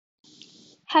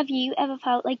Have you ever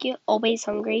felt like you're always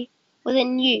hungry? Well,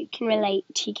 then you can relate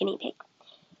to guinea pig.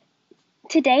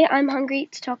 Today I'm hungry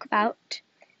to talk about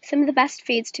some of the best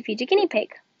foods to feed your guinea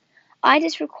pig. I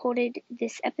just recorded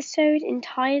this episode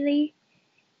entirely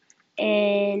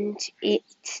and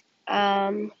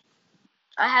I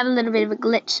have a little bit of a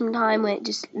glitch sometime where it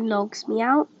just logs me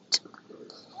out.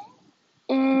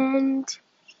 And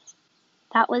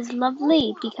that was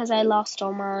lovely because I lost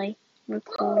all my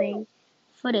recording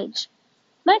footage.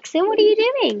 Maxim, what are you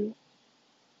doing?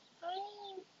 I'm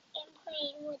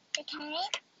playing with the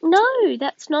cat. No,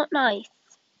 that's not nice.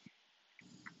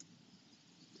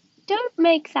 Don't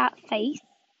make that face.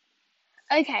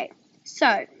 Okay,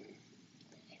 so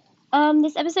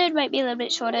this episode might be a little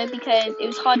bit shorter because it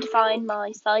was hard to find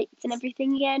my sites and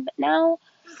everything again, but now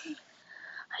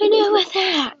I know where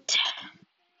they're at.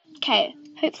 Okay,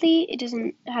 hopefully it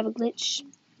doesn't have a glitch.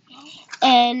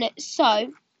 And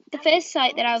so the first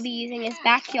site that I'll be using is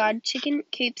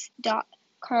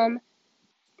backyardchickencoops.com.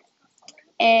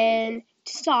 And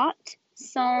to start,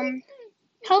 some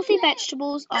healthy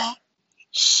vegetables are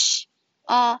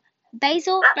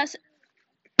basil,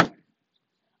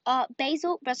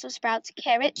 Brussels sprouts,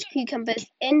 carrots, cucumbers,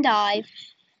 endive,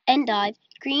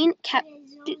 green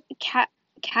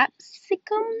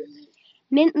capsicum,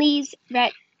 mint leaves,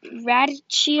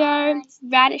 radicchio,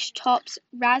 radish tops,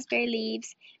 raspberry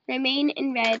leaves, romaine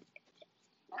and red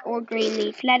or green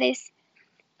leaf lettuce.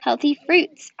 Healthy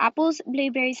fruits: apples,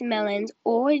 blueberries, melons,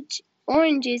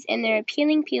 oranges and their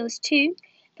appealing peels too,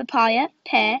 papaya,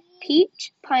 pear,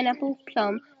 peach, pineapple,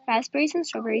 plum, raspberries and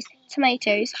strawberries,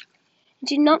 tomatoes.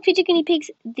 Do not feed your guinea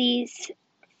pigs these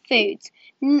foods.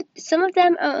 Some of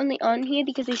them are only on here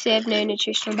because they serve no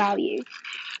nutritional value.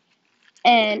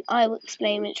 And I will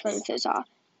explain which ones those are.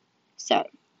 So,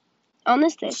 on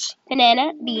this list: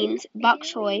 banana, beans, bok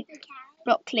choy,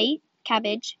 broccoli,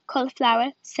 cabbage,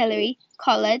 cauliflower, celery,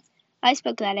 collards,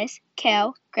 iceberg lettuce,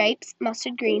 kale, grapes,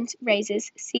 mustard greens,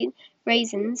 raisins,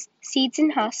 seeds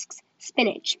and husks,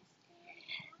 spinach.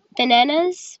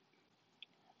 Bananas,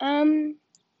 I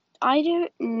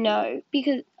don't know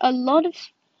because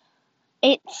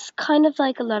it's kind of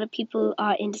like a lot of people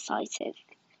are indecisive.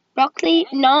 Broccoli,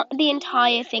 not the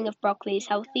entire thing of broccoli is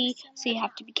healthy, so you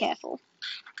have to be careful.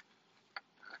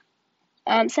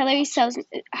 Celery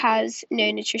has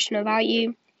no nutritional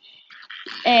value,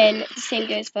 and the same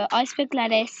goes for iceberg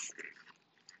lettuce,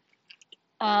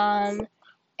 and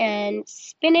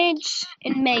spinach,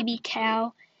 and maybe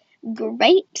kale.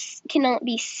 Grapes cannot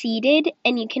be seeded,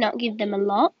 and you cannot give them a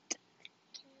lot.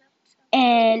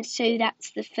 And so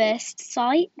that's the first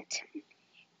site.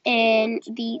 And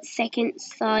the second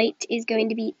site is going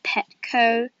to be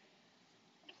Petco.com,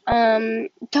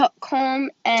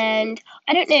 and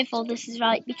I don't know if all this is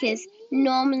right because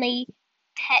normally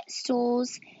pet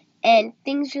stores and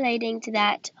things relating to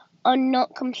that are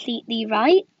not completely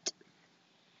right.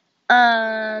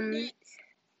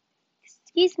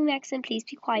 Excuse me, Maxim, please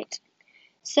be quiet.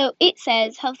 So it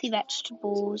says healthy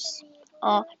vegetables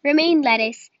are romaine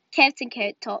lettuce, carrots and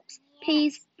carrot tops,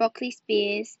 peas, broccoli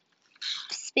spears,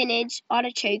 spinach,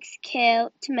 artichokes,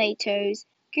 kale, tomatoes,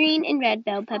 green and red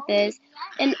bell peppers,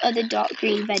 and other dark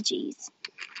green veggies.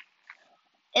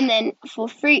 And then for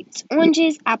fruits: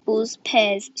 oranges, apples,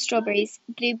 pears, strawberries,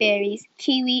 blueberries,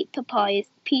 kiwi, papayas,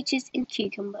 peaches, and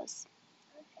cucumbers.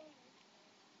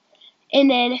 And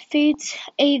then foods,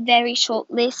 a very short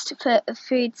list for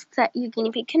foods that your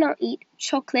guinea pig cannot eat: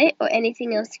 chocolate or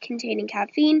anything else containing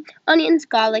caffeine, onions,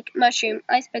 garlic, mushroom,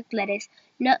 iceberg lettuce,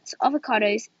 nuts,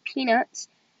 avocados, peanuts,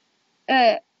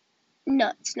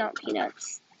 nuts, not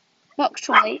peanuts, bok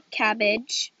choy,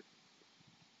 cabbage,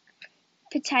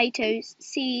 potatoes,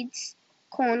 seeds,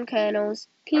 corn kernels,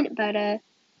 peanut butter,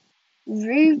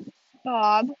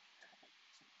 rhubarb,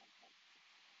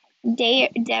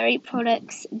 dairy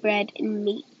products, bread, and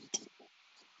meat.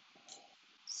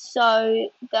 So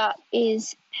that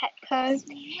is Petco,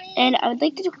 and I would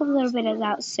like to talk a little bit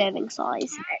about serving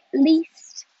size. At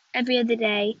least every other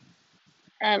day,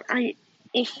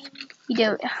 if you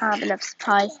don't have enough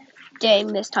supplies during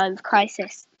this time of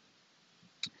crisis,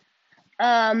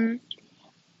 try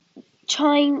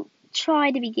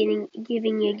to be giving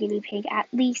your guinea pig at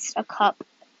least a cup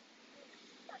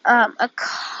of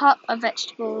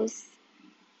vegetables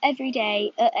every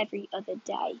day or every other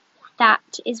day.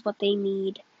 That is what they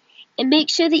need. And make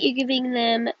sure that you're giving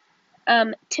them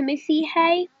Timothy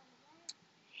hay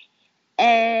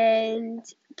and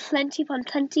plenty upon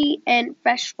plenty and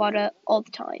fresh water all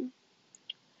the time.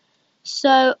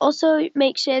 So also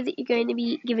make sure that you're going to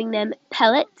be giving them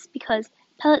pellets because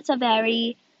pellets are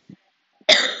very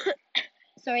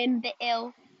sorry, I'm a bit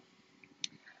ill,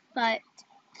 but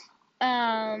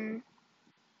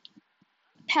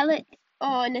pellets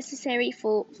are necessary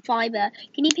for fiber.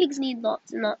 Guinea pigs need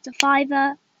lots and lots of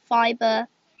fiber,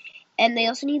 and they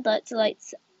also need lots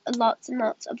and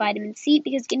lots of vitamin C,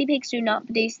 because guinea pigs do not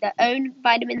produce their own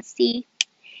vitamin C.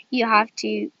 You have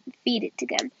to feed it to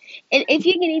them. And if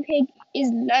your guinea pig is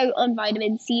low on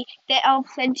vitamin C, there are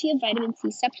plenty of vitamin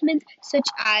C supplements, such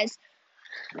as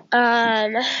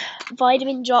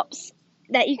vitamin drops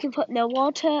that you can put in their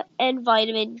water, and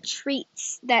vitamin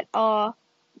treats that are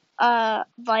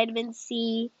vitamin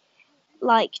C,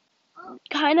 like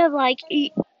kind of like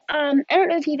I don't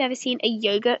know if you've ever seen a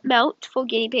yogurt melt for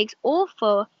guinea pigs or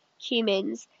for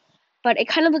humans, but it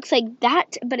kind of looks like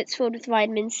that, but it's filled with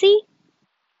vitamin C.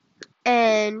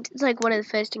 And it's like one of the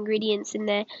first ingredients in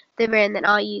there. The brand that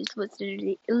I used was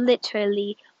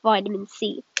literally vitamin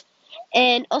C.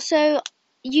 And also,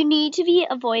 you need to be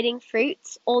avoiding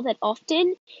fruits all that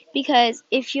often, because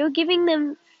if you're giving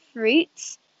them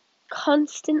fruits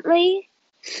constantly,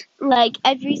 like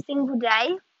every single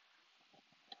day,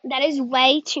 that is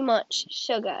way too much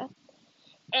sugar.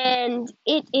 And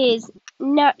it is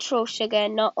natural sugar,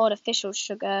 not artificial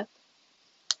sugar,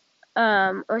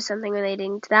 or something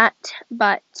relating to that.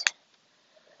 But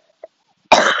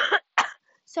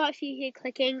so if you hear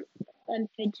clicking, I'm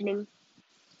fidgeting.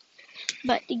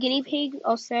 But the guinea pigs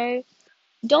also,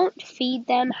 don't feed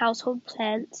them household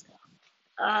plants,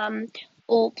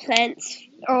 or plants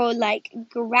or like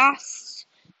grass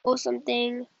or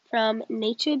something from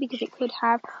nature, because it could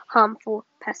have harmful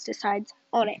pesticides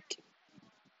on it.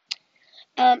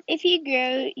 If you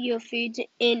grow your food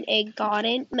in a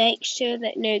garden, make sure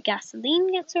that no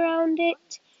gasoline gets around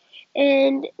it,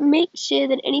 and make sure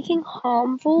that anything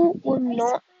harmful will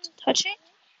not touch it.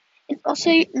 And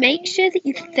also make sure that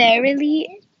you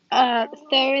thoroughly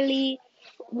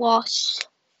wash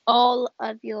all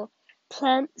of your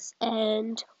plants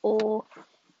and or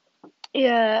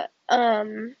your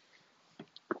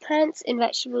plants and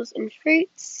vegetables and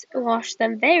fruits. Wash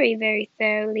them very, very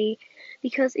thoroughly,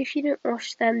 because if you don't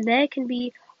wash them, there can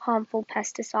be harmful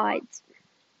pesticides.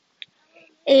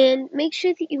 And make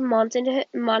sure that you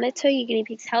monitor your guinea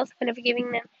pig's health whenever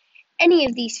giving them any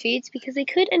of these foods, because they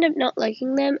could end up not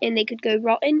liking them, and they could go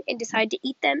rotten and decide to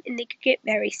eat them, and they could get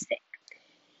very sick.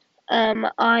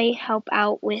 I help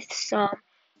out with some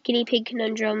guinea pig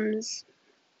conundrums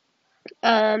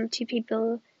to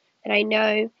people that I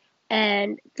know,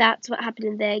 and that's what happened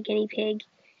in their guinea pig.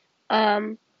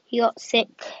 He got sick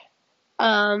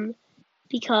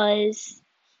because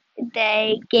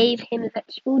they gave him a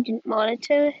vegetable, didn't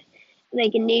monitor,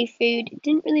 like a new food,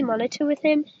 didn't really monitor with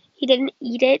him. He didn't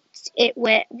eat it. It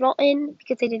went rotten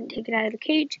because they didn't take it out of the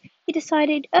cage. He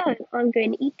decided, oh, I'm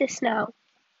going to eat this now.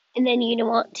 And then you know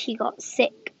what? He got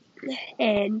sick.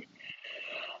 And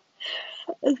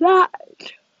that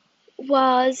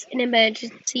was an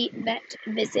emergency vet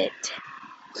visit.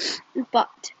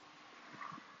 But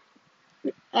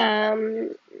I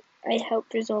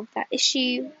helped resolve that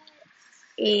issue,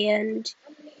 and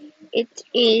it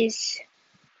is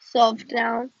solved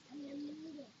now.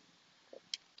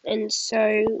 And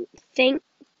so thank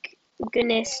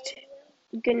goodness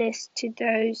to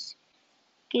those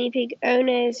guinea pig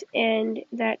owners and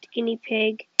that guinea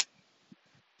pig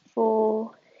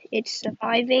for it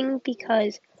surviving,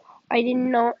 because I did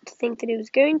not think that it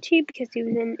was going to, because it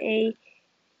was in a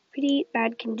pretty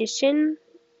bad condition.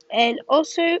 And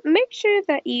also make sure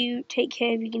that you take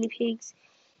care of your guinea pigs.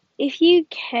 If you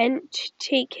can't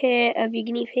take care of your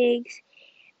guinea pigs,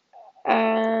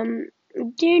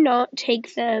 do not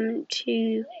take them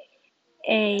to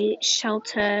a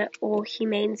shelter or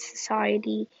humane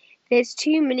society. There's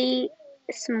too many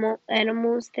small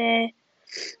animals there.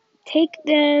 Take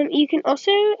them. You can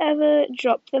also ever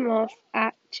drop them off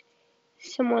at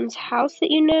someone's house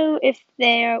that you know, if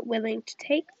they're willing to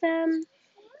take them.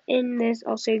 And there's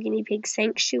also guinea pig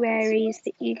sanctuaries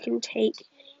that you can take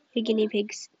your guinea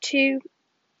pigs to.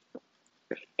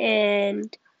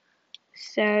 And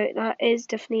so that is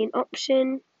definitely an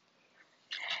option.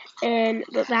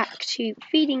 But back to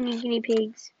feeding your guinea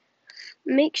pigs.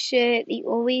 Make sure that you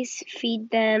always feed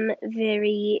them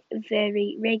very,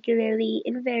 very regularly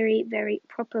and very, very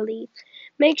properly.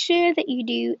 Make sure that you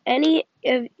do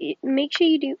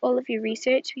all of your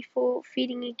research before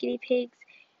feeding your guinea pigs,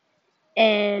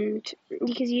 and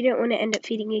because you don't want to end up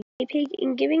feeding a guinea pig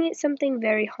and giving it something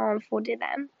very harmful to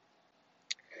them.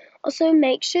 Also,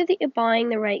 make sure that you're buying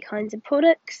the right kinds of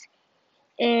products,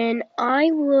 and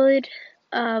I would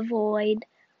avoid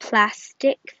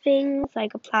plastic things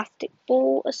like a plastic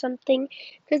ball or something,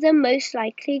 because they're most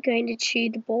likely going to chew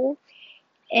the ball,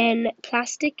 and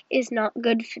plastic is not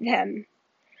good for them.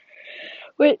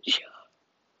 Which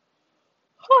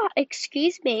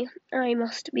excuse me, I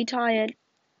must be tired.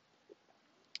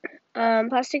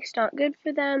 Plastic's not good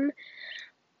for them,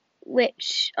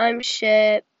 which I'm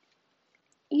sure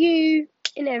you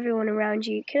and everyone around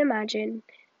you can imagine.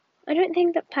 I don't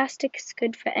think that plastic is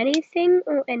good for anything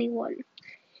or anyone.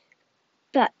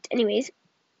 But anyways,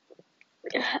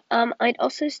 I'd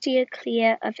also steer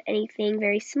clear of anything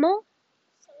very small,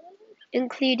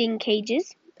 including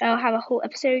cages. I'll have a whole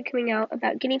episode coming out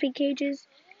about guinea pig cages.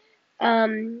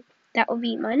 That will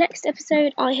be my next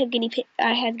episode. I have guinea pig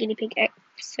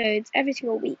episodes every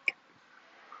single week.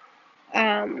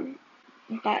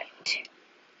 But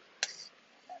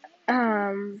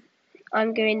I'm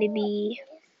going to be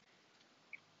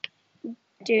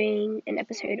doing an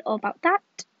episode all about that.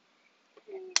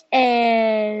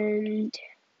 And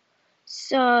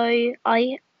so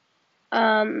like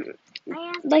I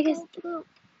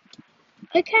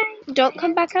okay, don't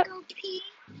come back up.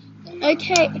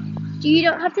 Okay, you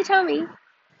don't have to tell me.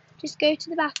 Just go to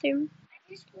the bathroom.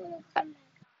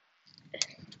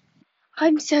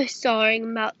 I'm so sorry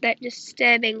about that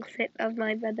disturbing clip of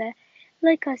my brother.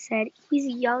 Like I said, he's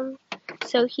young,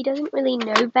 so he doesn't really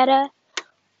know better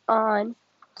on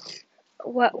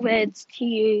what words to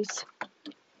use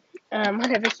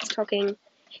whenever he's talking.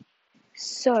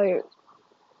 So,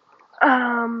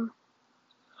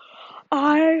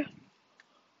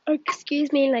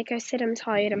 excuse me, like I said, I'm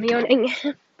tired, I'm yawning.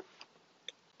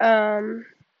 I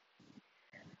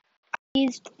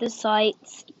used the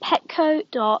sites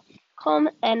petco.com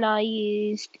and I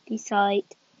used the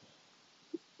site,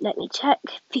 let me check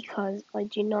because I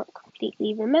do not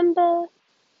completely remember,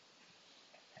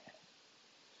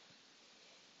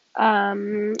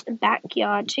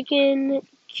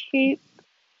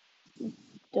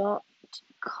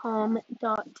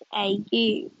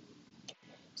 backyardchickencoop.com.au.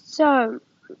 So,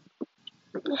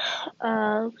 those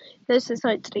are the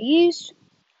sites that I used,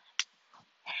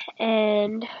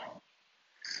 and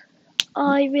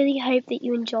I really hope that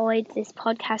you enjoyed this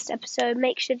podcast episode.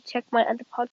 Make sure to check my other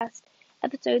podcast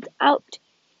episodes out,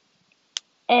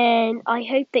 and I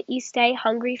hope that you stay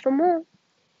hungry for more,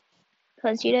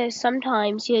 because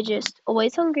sometimes you're just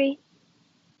always hungry.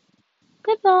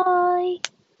 Goodbye.